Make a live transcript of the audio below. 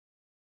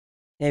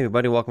Hey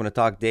everybody, welcome to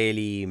Talk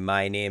Daily.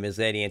 My name is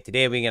Eddie, and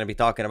today we're going to be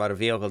talking about a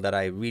vehicle that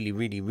I really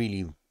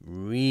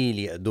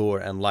adore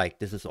and like.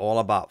 This is all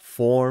about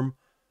form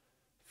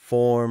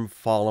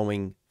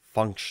following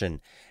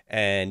function.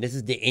 And this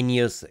is the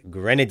Ineos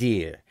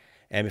Grenadier.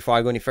 And before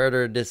I go any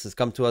further, this has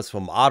come to us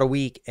from Auto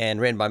Week and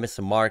written by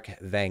Mr. Mark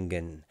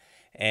Vangen.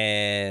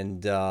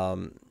 And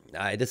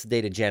this is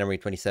dated January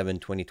 27,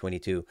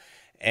 2022.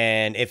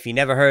 And if you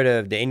never heard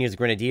of the Ineos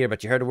Grenadier,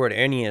 but you heard the word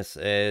Ineos,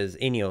 is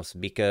Ineos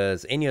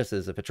because Ineos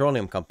is a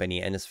petroleum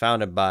company and is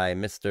founded by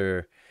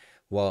Sir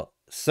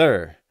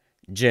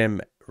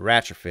Jim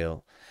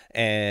Rattrayfield.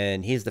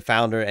 And he's the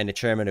founder and the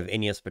chairman of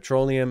Ineos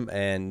Petroleum,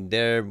 and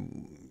they're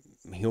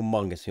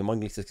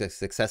humongously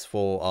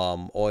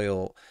successful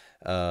oil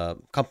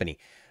company.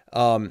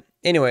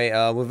 Anyway,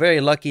 we're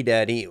very lucky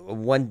that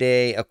one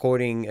day,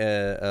 according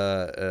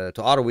to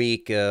Auto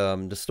Week,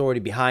 the story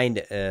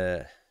behind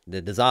the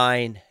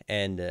design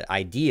and the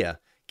idea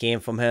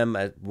came from him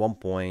at one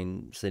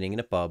point sitting in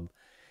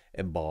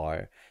a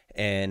bar,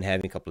 and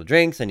having a couple of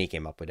drinks, and he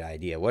came up with the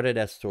idea. Whether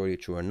that story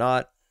true or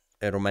not,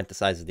 it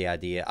romanticizes the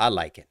idea. I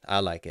like it,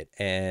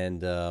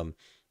 and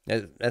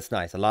that's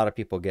nice. A lot of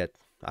people get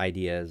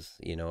ideas,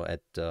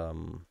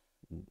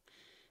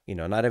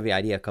 not every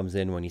idea comes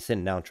in when you're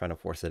sitting down trying to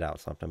force it out.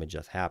 Sometimes it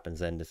just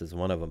happens, and this is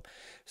one of them.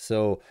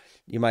 So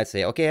you might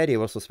say, okay, Eddie,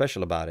 what's so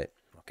special about it?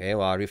 Okay,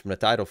 well, I'll read from the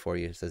title for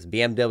you. It says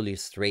BMW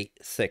Straight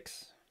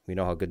 6. We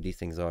know how good these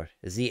things are.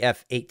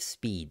 ZF 8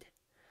 speed,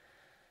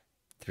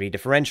 3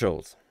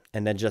 differentials,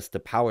 and then just the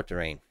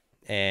powertrain.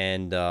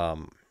 And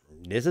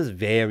this is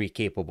very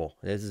capable.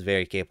 It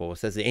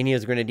says the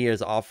Ineos Grenadier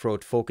is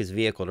off-road focused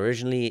vehicle,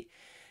 originally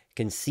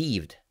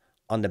conceived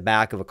on the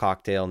back of a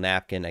cocktail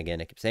napkin.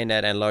 Again, I keep saying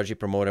that, and largely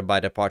promoted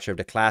by the departure of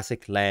the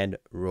classic Land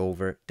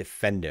Rover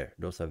Defender.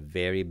 Those are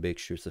very big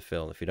shoes to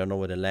fill. If you don't know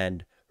what a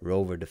Land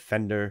Rover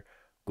Defender,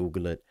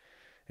 Google it.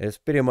 It's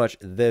pretty much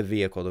the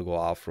vehicle to go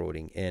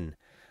off-roading in.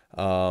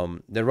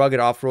 The rugged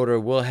off-roader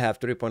will have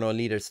 3.0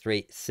 liter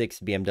straight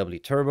 6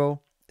 BMW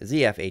turbo,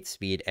 ZF 8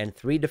 speed, and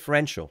 3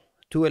 differential,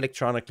 2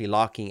 electronically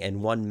locking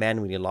and 1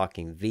 manually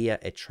locking via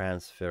a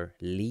transfer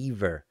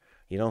lever.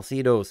 You don't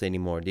see those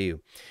anymore, do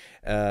you?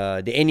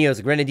 The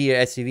Ineos Grenadier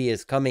SUV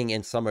is coming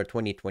in summer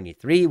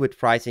 2023 with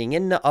pricing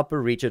in the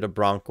upper reach of the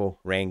Bronco,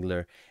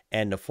 Wrangler,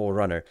 and the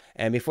 4Runner.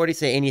 And before they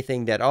say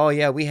anything that, oh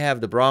yeah, we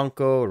have the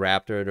Bronco,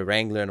 Raptor, the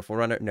Wrangler, and the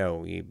 4Runner,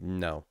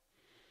 no.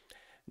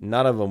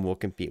 None of them will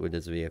compete with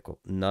this vehicle.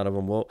 None of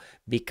them will,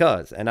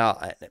 because, and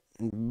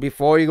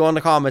before you go in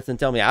the comments and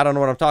tell me I don't know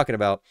what I'm talking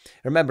about,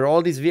 remember,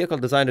 all these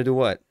vehicles designed to do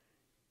what?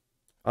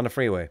 On the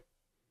freeway.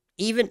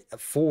 Even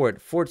Ford,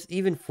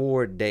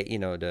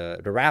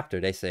 the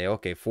Raptor, they say,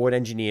 okay, Ford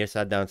engineers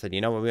sat down and said,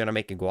 you know what, we're going to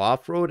make it go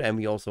off-road, and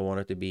we also want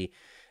it to be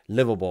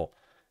livable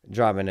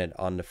driving it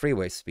on the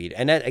freeway speed.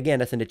 And that, again,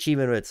 that's an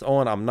achievement of its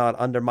own. I'm not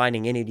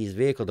undermining any of these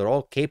vehicles. They're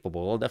all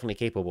capable, all definitely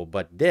capable.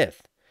 But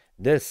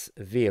this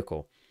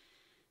vehicle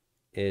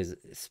is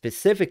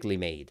specifically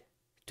made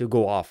to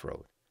go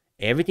off-road.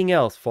 Everything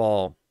else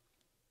fall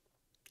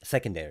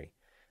secondary.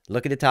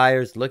 Look at the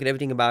tires. Look at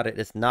everything about it.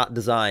 It's not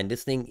designed.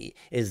 This thing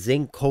is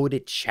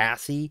zinc-coated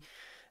chassis.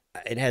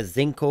 It has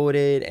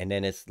zinc-coated, and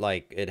then it's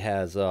like it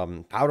has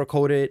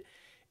powder-coated.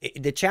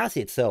 The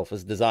chassis itself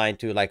is designed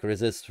to like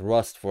resist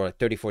rust for like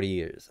 30, 40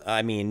 years.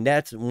 I mean,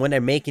 that's when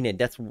they're making it.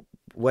 That's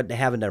what they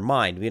have in their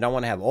mind. We don't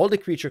want to have all the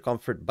creature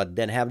comfort, but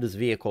then have this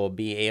vehicle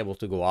be able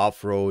to go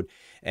off-road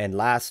and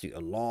last you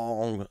a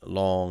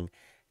long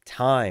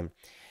time.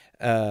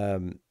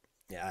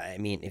 I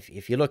mean,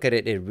 if you look at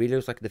it, it really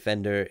looks like a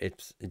Defender.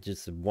 It's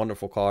just a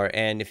wonderful car.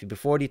 And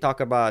before you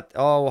talk about,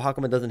 oh, how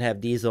come it doesn't have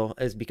diesel,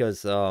 is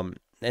because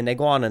and they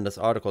go on in this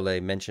article,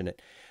 they mention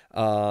it.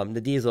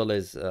 The diesel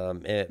is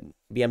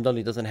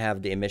BMW doesn't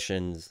have the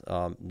emissions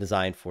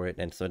designed for it,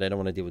 and so they don't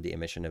want to deal with the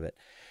emission of it.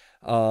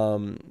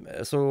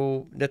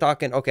 So they're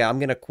talking, okay, I'm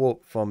gonna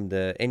quote from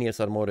the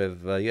Ineos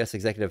Automotive U.S.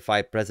 Executive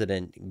Vice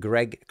President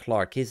Greg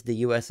Clark. He's the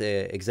U.S.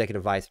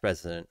 Executive Vice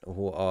President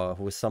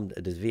who summed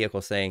this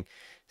vehicle, saying,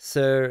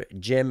 Sir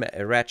Jim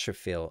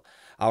Rattrayfield,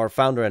 our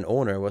founder and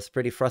owner, was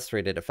pretty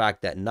frustrated at the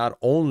fact that not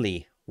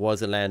only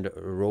was a Land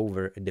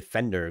Rover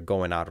Defender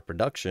going out of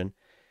production,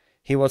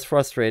 he was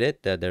frustrated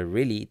that there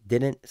really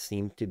didn't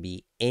seem to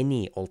be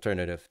any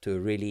alternative to a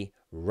really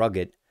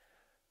rugged,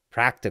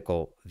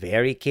 practical,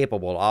 very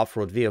capable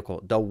off-road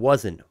vehicle that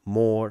wasn't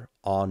more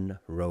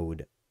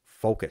on-road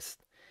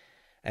focused.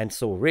 And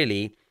so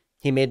really,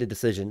 he made the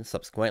decision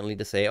subsequently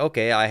to say,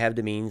 okay, I have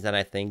the means and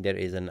I think there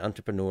is an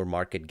entrepreneur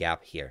market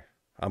gap here.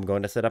 I'm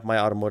going to set up my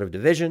automotive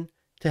division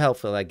to help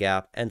fill that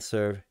gap and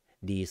serve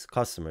these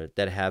customers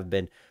that have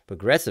been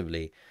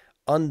progressively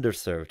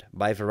underserved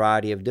by a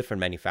variety of different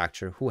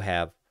manufacturers who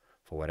have,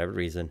 for whatever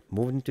reason,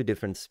 moved into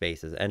different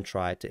spaces and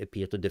tried to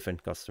appeal to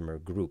different customer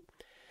group.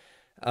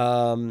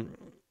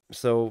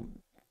 So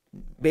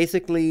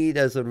basically,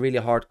 there's a really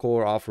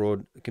hardcore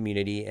off-road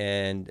community,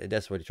 and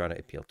that's what you're trying to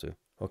appeal to.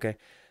 Okay.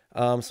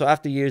 So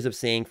after years of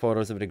seeing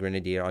photos of the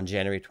Grenadier, on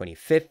January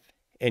 25th,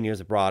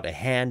 Ineos brought a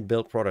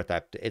hand-built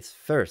prototype to its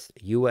first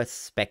U.S.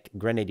 spec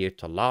Grenadier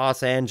to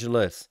Los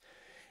Angeles.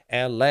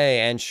 LA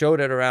and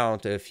showed it around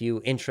to a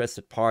few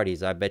interested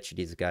parties. I bet you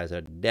these guys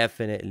are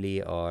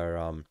definitely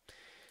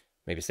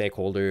maybe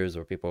stakeholders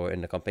or people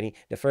in the company.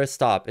 The first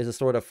stop is a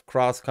sort of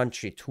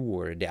cross-country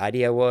tour. The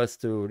idea was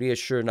to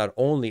reassure not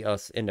only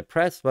us in the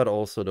press, but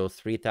also those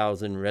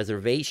 3,000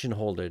 reservation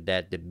holders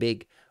that the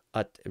big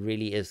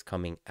really is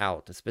coming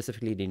out,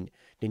 specifically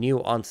the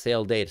new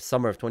on-sale date,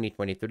 summer of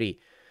 2023.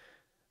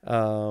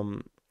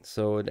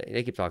 So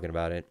they keep talking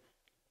about it.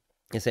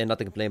 They say not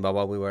to complain about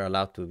what we were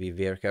allowed to. We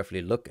very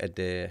carefully look at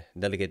the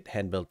delicate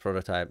hand-built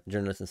prototype.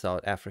 Journalists in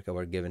South Africa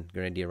were given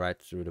Grenadier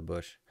right through the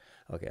bush.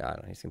 Okay, I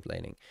don't know, he's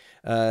complaining.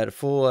 The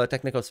full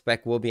technical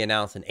spec will be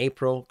announced in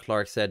April,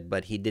 Clark said,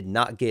 but he did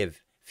not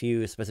give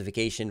few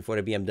specification for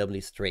the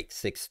BMW Straight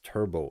 6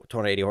 Turbo.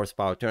 280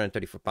 horsepower,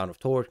 234 pound of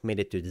torque, made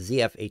it to the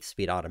ZF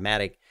 8-speed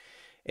automatic.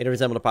 It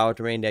resembles the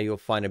powertrain that you'll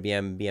find a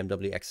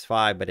BMW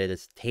X5, but it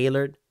is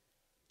tailored,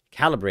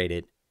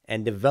 calibrated,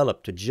 and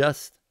developed to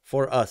just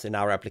for us in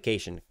our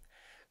application.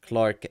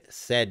 Clark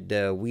said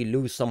we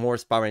lose some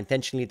horsepower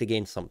intentionally to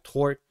gain some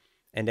torque,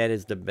 and that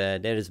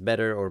is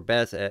better or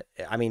best.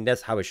 I mean,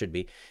 that's how it should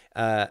be.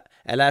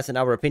 Alas, in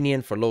our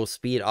opinion, for low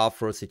speed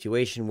off-road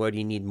situation where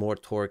you need more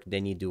torque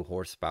than you do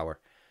horsepower.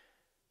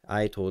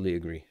 I totally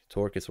agree.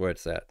 Torque is where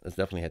it's at. It's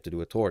definitely had to do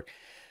with torque.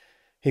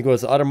 He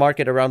goes, other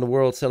market around the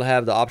world still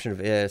have the option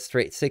of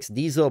straight 6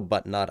 diesel,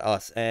 but not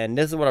us. And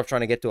this is what I'm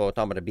trying to get to. I was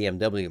talking about the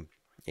BMW.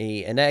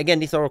 And again,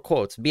 these are all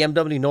quotes.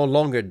 BMW no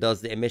longer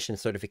does the emission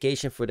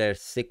certification for their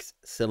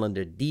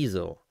 6-cylinder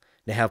diesel.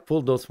 They have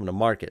pulled those from the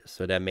market,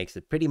 so that makes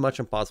it pretty much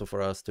impossible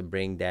for us to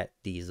bring that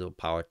diesel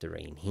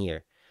powertrain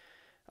here.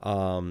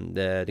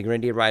 The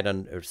Grenadier ride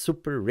on a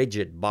super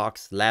rigid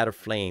box ladder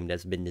frame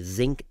that's been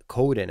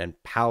zinc-coated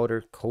and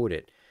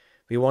powder-coated.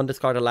 We want this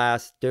car to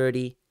last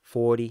 30,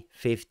 40,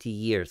 50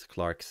 years,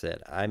 Clark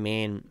said. I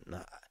mean,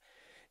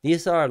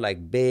 these are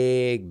like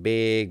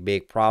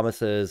big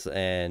promises,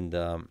 and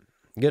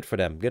good for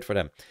them, good for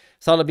them.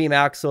 Solid beam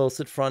axle,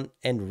 sit front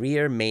and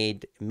rear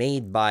made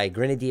by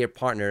Grenadier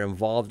partner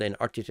involved in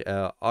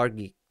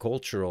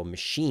agricultural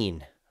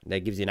machine. That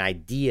gives you an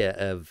idea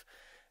of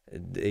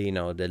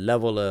the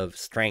level of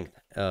strength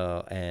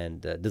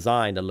and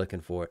design they're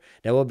looking for.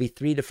 There will be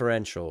 3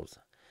 differentials.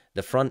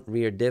 The front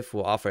rear diff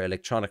will offer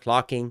electronic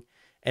locking,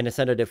 and the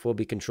center diff will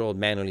be controlled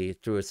manually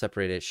through a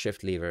separated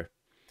shift lever,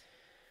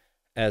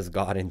 as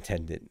God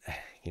intended.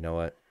 You know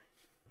what?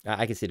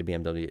 I can see the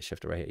BMW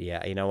shifter right here.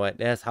 Yeah, you know what?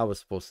 That's how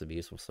it's supposed to be.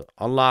 You're supposed to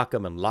unlock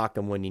them and lock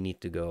them when you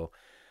need to go.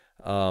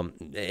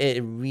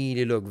 It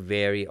really looked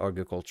very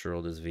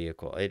agricultural, this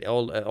vehicle. It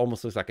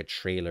almost looks like a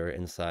trailer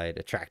inside,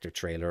 a tractor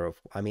trailer.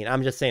 I mean,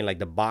 I'm just saying like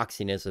the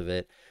boxiness of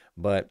it.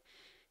 But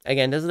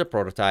again, this is a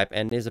prototype,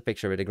 and there's a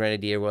picture of it. The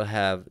Grenadier will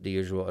have the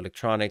usual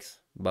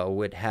electronics, but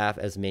with half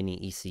as many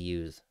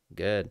ECUs.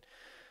 Good.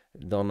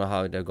 Don't know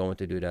how they're going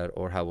to do that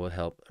or how it will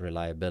help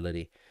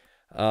reliability.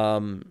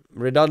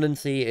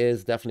 Redundancy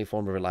is definitely a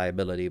form of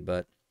reliability,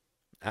 but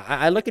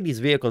I look at these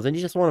vehicles and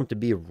you just want them to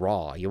be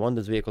raw. You want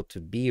this vehicle to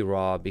be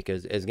raw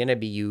because it's going to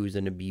be used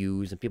and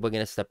abused, and people are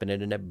going to step in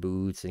it in their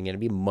boots, and going to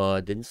be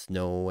mud and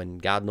snow and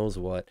God knows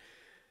what.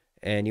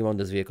 And you want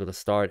this vehicle to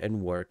start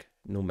and work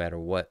no matter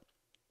what.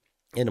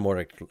 And the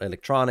more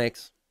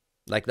electronics,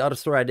 like the other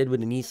story I did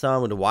with the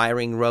Nissan, with the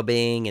wiring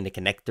rubbing and the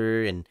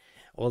connector and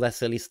all that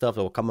silly stuff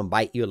that will come and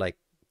bite you like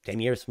 10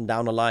 years from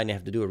down the line. They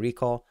have to do a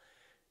recall.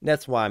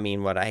 That's why I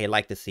mean, what I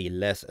like to see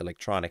less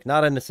electronic.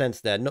 Not in the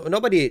sense that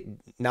nobody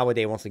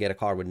nowadays wants to get a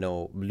car with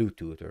no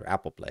Bluetooth or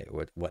Apple Play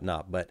or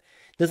whatnot. But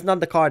this is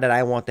not the car that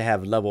I want to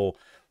have level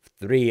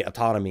 3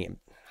 autonomy.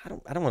 I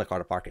don't want the car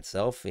to park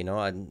itself. We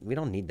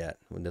don't need that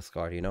with this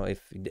car.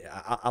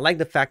 I like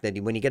the fact that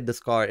when you get this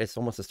car, it's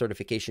almost a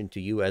certification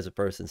to you as a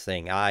person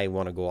saying, I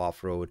want to go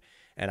off road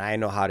and I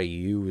know how to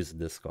use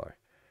this car.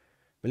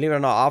 Believe it or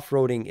not,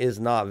 off-roading is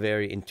not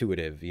very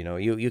intuitive.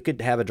 You could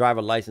have a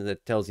driver license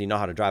that tells you know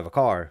how to drive a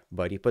car,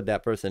 but you put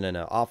that person in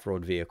an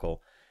off-road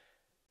vehicle,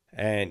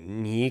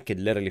 and he could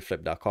literally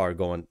flip that car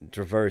going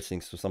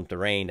traversing through some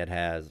terrain that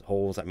has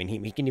holes. I mean,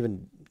 he can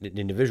even, the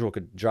individual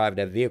could drive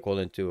that vehicle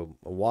into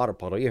a water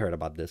puddle. You heard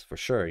about this for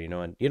sure,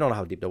 and you don't know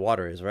how deep the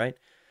water is, right?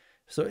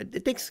 So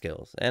it takes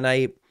skills, and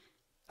I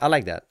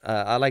like that.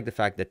 I like the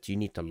fact that you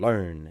need to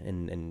learn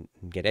and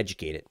get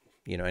educated.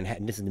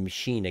 And this is the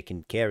machine that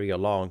can carry you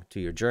along to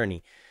your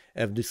journey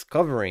of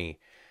discovering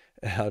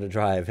how to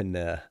drive in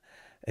the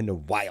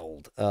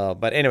wild.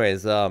 But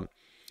anyways,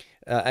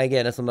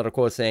 again, that's another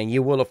quote saying,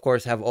 you will, of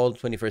course, have all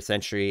 21st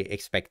century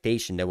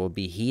expectation. There will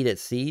be heated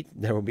seat.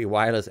 There will be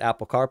wireless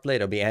Apple CarPlay.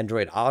 There'll be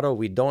Android Auto.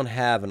 We don't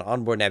have an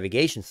onboard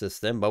navigation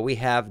system, but we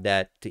have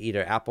that to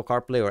either Apple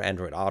CarPlay or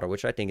Android Auto,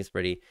 which I think is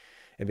pretty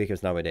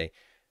ubiquitous nowadays.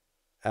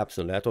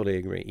 Absolutely. I totally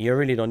agree. You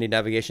really don't need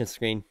navigation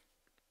screen.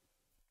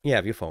 You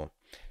have your phone.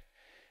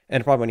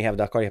 And probably when you have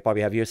that car, you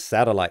probably have your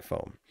satellite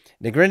phone.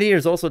 The Grenadier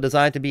is also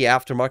designed to be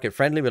aftermarket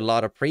friendly with a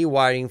lot of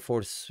pre-wiring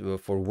for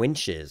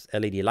winches,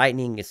 LED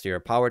lighting, exterior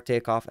power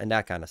takeoff, and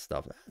that kind of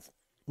stuff.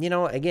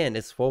 Again,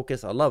 it's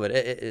focused. I love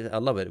it. I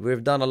love it.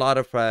 We've done a lot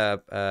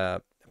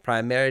of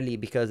primarily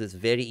because it's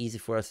very easy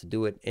for us to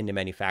do it in the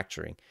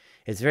manufacturing.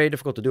 It's very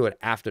difficult to do it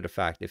after the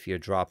fact if you're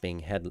dropping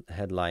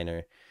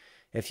headliner.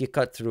 If you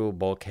cut through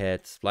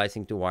bulkhead,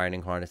 splicing to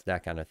wiring harness,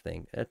 that kind of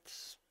thing.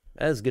 That's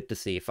good to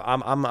see. If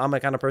I'm a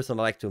kind of person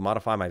that like to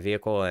modify my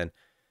vehicle, and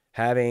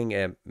having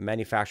a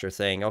manufacturer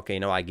saying, okay,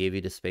 no, I gave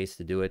you the space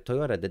to do it.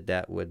 Toyota did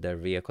that with their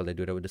vehicle. They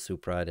do that with the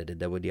Supra. They did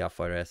that with the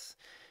Alfa RS,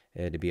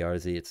 the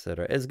BRZ,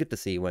 etc. It's good to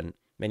see when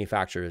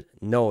manufacturers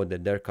know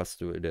that their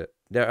customer,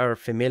 they are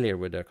familiar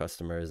with their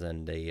customers,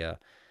 and they're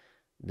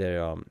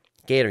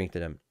catering to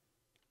them.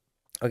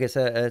 Okay,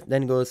 so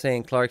then goes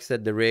saying, Clark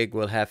said the rig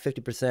will have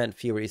 50%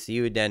 fewer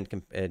ECU than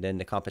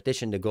the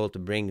competition. The goal to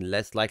bring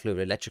less likely of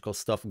electrical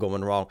stuff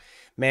going wrong.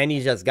 Man,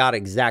 you just got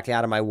exactly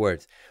out of my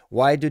words.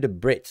 Why do the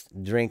Brits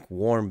drink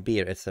warm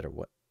beer, etc.?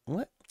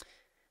 What?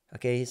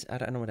 Okay, I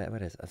don't know what that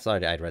is. I'm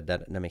sorry I read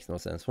that. That makes no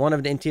sense. One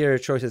of the interior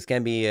choices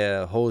can be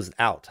hosed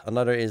out.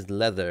 Another is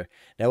leather.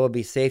 There will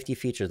be safety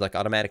features like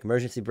automatic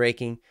emergency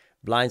braking,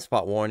 blind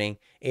spot warning,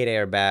 8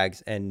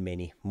 airbags, and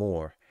many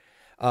more.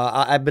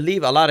 I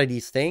believe a lot of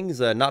these things,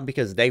 not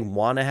because they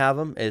want to have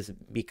them, is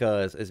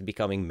because it's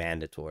becoming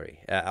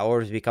mandatory.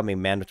 Or it's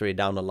becoming mandatory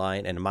down the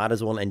line, and might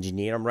as well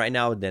engineer them right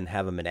now than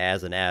have them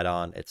as an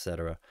add-on,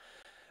 etc.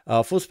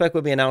 Full spec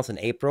will be announced in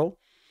April.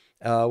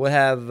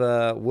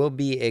 We'll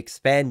be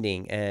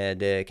expanding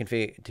the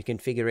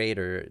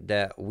configurator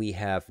that we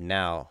have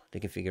now. The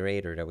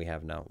configurator that we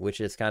have now,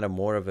 which is kind of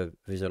more of a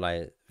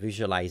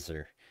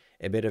visualizer.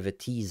 A bit of a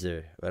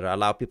teaser, but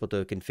allow people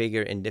to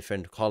configure in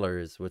different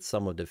colors with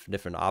some of the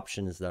different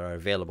options that are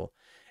available.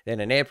 Then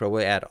in April,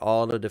 we'll add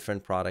all the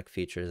different product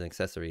features and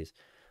accessories.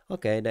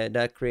 Okay,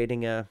 that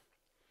creating a...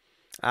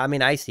 I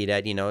mean, I see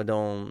that,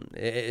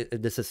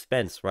 the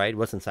suspense, right?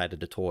 What's inside of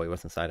the toy,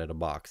 what's inside of the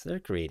box.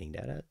 They're creating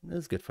that.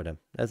 That's good for them,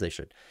 as they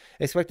should.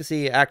 Expect to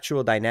see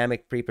actual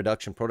dynamic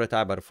pre-production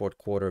prototype by the fourth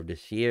quarter of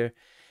this year.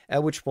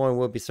 At which point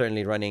we'll be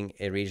certainly running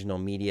a regional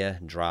media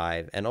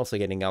drive and also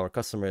getting our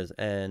customers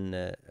and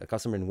a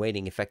customer in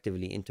waiting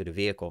effectively into the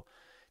vehicle.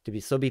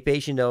 So be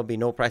patient. There'll be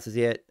no prices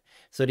yet.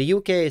 So the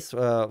UK is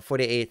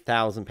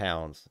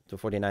 £48,000 to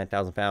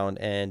 £49,000,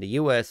 and the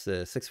US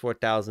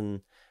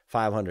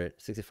 64,500,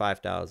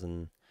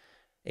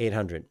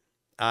 65,800.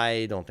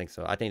 I don't think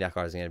so. I think that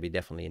car is going to be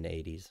definitely in the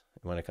 80s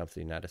when it comes to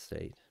the United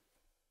States.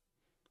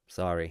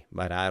 Sorry,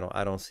 but I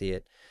don't see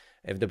it.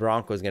 If the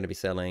Bronco is going to be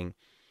selling.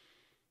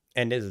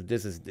 And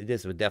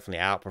this would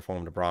definitely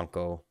outperform the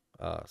Bronco,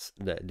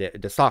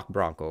 the stock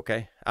Bronco.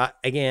 Okay.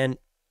 Again,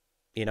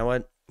 you know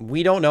what?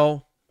 We don't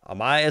know.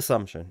 My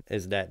assumption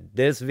is that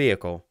this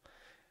vehicle,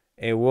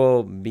 it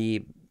will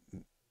be.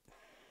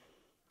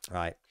 All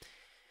right.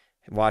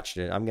 Watched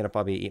it. I'm gonna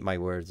probably eat my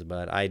words,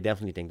 but I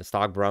definitely think the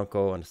stock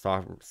Bronco and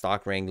the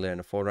stock Wrangler and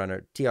the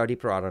 4Runner TRD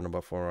Pro. I don't know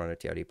about 4Runner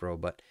TRD Pro,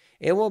 but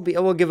it will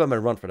give them a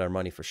run for their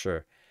money for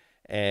sure.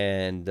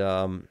 And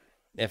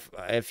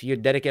if you're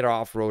dedicated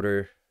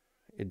off-roader,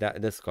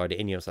 this car, the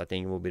Ineos, I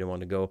think will be the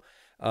one to go.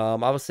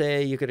 I would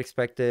say you could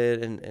expect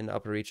it in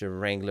upper reach of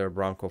Wrangler,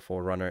 Bronco,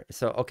 4Runner.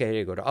 So, okay, here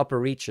you go. The upper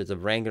reaches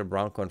of Wrangler,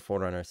 Bronco, and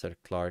 4Runner, said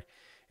Clark.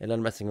 And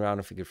then messing around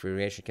with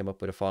configuration came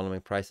up with the following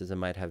prices and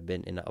might have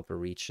been in the upper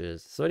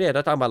reaches. So, yeah,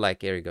 they're talking about,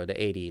 like, here you go,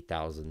 the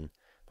 80,000,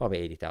 probably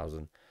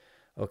 80,000.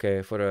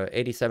 Okay, for the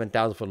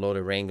 87,000 for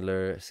loaded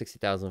Wrangler,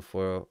 60,000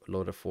 for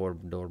loaded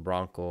 4-door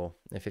Bronco,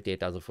 and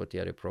 58,000 for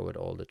TRD Pro with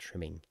all the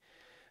trimming.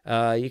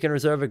 You can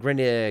reserve a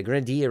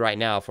Grenadier right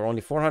now for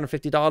only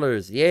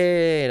 $450.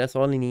 Yay! That's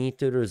all you need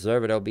to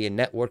reserve it. There'll be a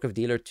network of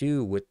dealer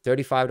too, with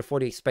 35 to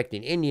 40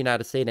 expecting in the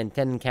United States and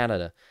 10 in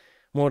Canada.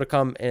 More to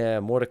come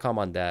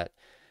on that.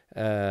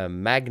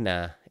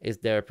 Magna is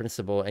their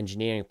principal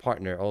engineering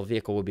partner. All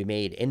vehicle will be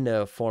made in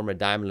the former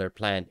Daimler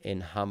plant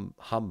in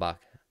Hambach,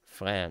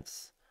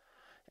 France,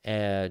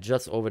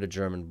 just over the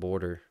German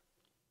border.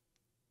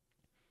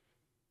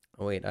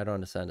 Oh, wait, I don't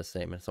understand the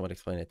statement. Someone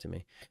explain it to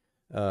me.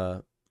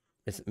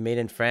 It's made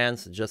in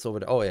France, just over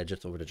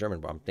the German,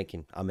 but I'm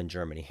thinking I'm in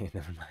Germany.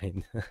 Never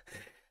mind.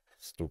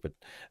 Stupid.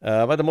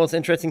 But the most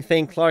interesting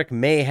thing Clark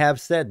may have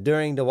said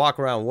during the walk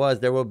around was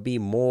there will be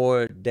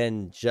more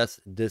than just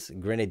this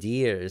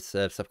Grenadier. It's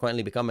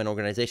subsequently become an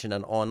organization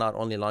that not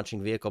only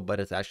launching vehicle, but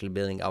it's actually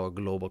building our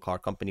global car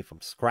company from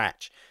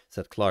scratch,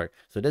 said Clark.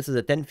 So this is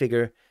a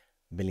 10-figure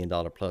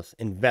billion-dollar plus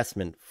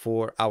investment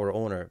for our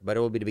owner, but it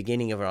will be the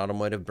beginning of an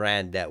automotive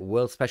brand that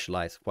will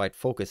specialize, quite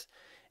focused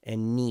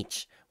and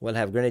niche. We'll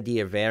have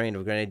Grenadier, variant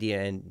of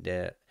Grenadier,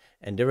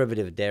 and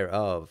derivative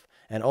thereof,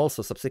 and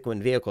also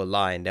subsequent vehicle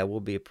line that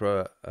will be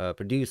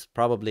produced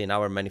probably in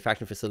our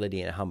manufacturing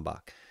facility in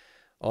Hambach.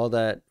 All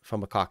that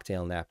from a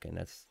cocktail napkin.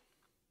 That's,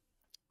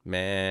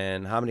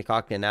 man, how many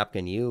cocktail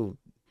napkin you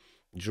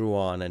drew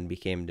on and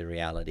became the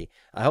reality?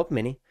 I hope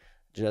many,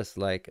 just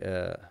like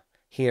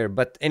here.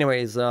 But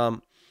anyways,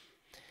 let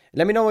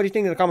me know what you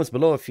think in the comments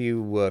below. If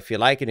you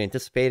like it,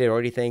 anticipate it, or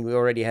anything. We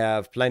already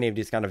have plenty of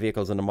these kind of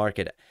vehicles in the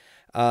market.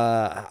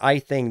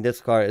 I think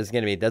this car is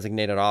going to be a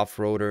designated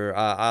off-roader.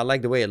 I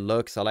like the way it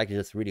looks. I like it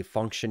just really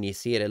function. You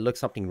see it. It looks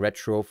something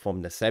retro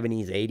from the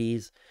 70s,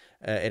 80s.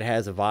 It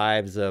has the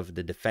vibes of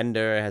the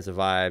Defender. It has the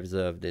vibes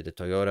of the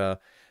Toyota.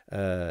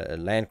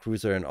 Land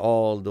Cruiser and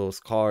all those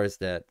cars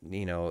that,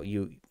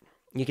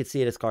 you could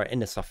see this car in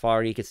the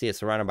safari. You could see it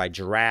surrounded by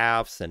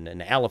giraffes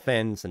and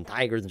elephants and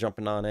tigers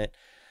jumping on it.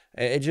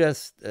 It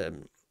just,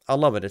 I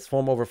love it. It's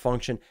form over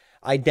function.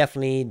 I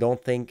definitely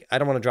don't want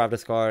to drive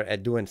this car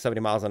at doing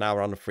 70 miles an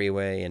hour on the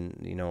freeway and,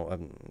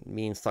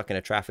 being stuck in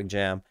a traffic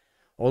jam,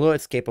 although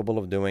it's capable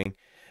of doing.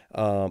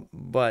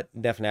 But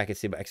definitely I can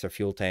see extra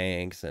fuel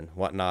tanks and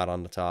whatnot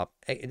on the top.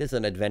 It is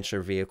an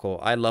adventure vehicle.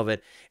 I love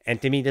it.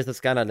 And to me, this is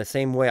kind of the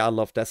same way I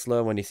love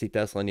Tesla. When you see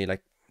Tesla and you're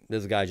like,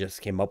 this guy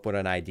just came up with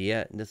an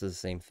idea. This is the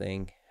same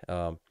thing.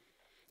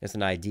 It's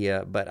an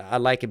idea, but I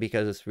like it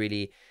because it's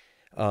really,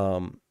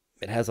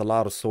 it has a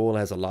lot of soul,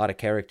 has a lot of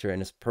character,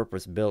 and it's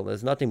purpose built.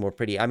 There's nothing more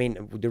pretty. I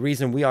mean, the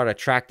reason we are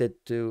attracted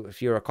to,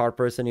 if you're a car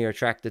person, you're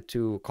attracted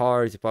to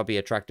cars, you probably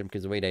attract them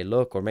because of the way they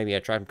look, or maybe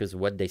attract them because of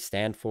what they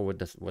stand for,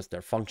 what's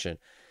their function.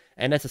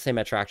 And that's the same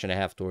attraction I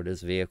have toward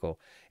this vehicle.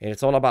 And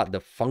it's all about the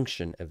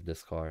function of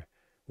this car,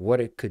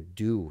 what it could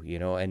do,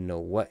 and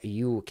what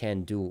you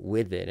can do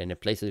with it, and the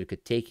places it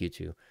could take you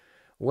to.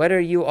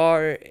 Whether you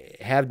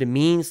have the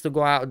means to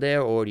go out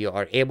there or you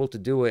are able to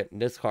do it,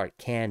 this car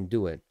can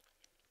do it.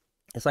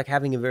 It's like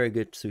having a very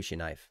good sushi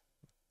knife.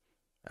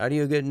 Are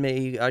you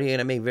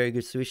gonna make very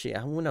good sushi?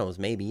 Who knows?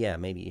 Maybe, yeah,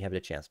 maybe you have the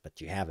chance, but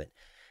you have it,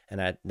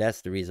 and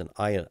that's the reason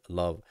I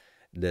love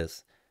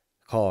this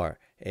car.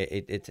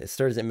 It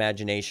stirs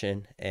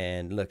imagination,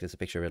 and look, there's a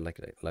picture of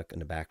it, like in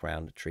the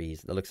background, the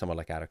trees. It looks somewhat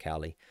like out of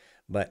Cali,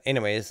 but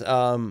anyways,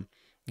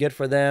 good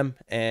for them.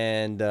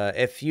 And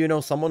if you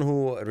know someone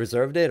who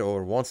reserved it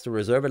or wants to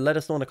reserve it, let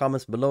us know in the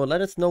comments below.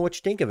 Let us know what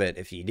you think of it.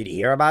 Did you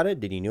hear about it?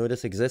 Did you know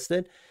this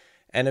existed?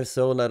 And if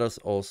so, let us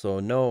also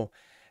know.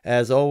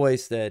 As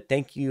always,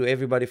 thank you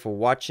everybody for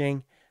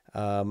watching.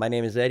 My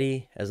name is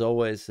Eddie. As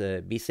always,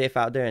 be safe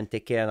out there and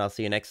take care, and I'll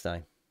see you next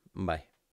time. Bye.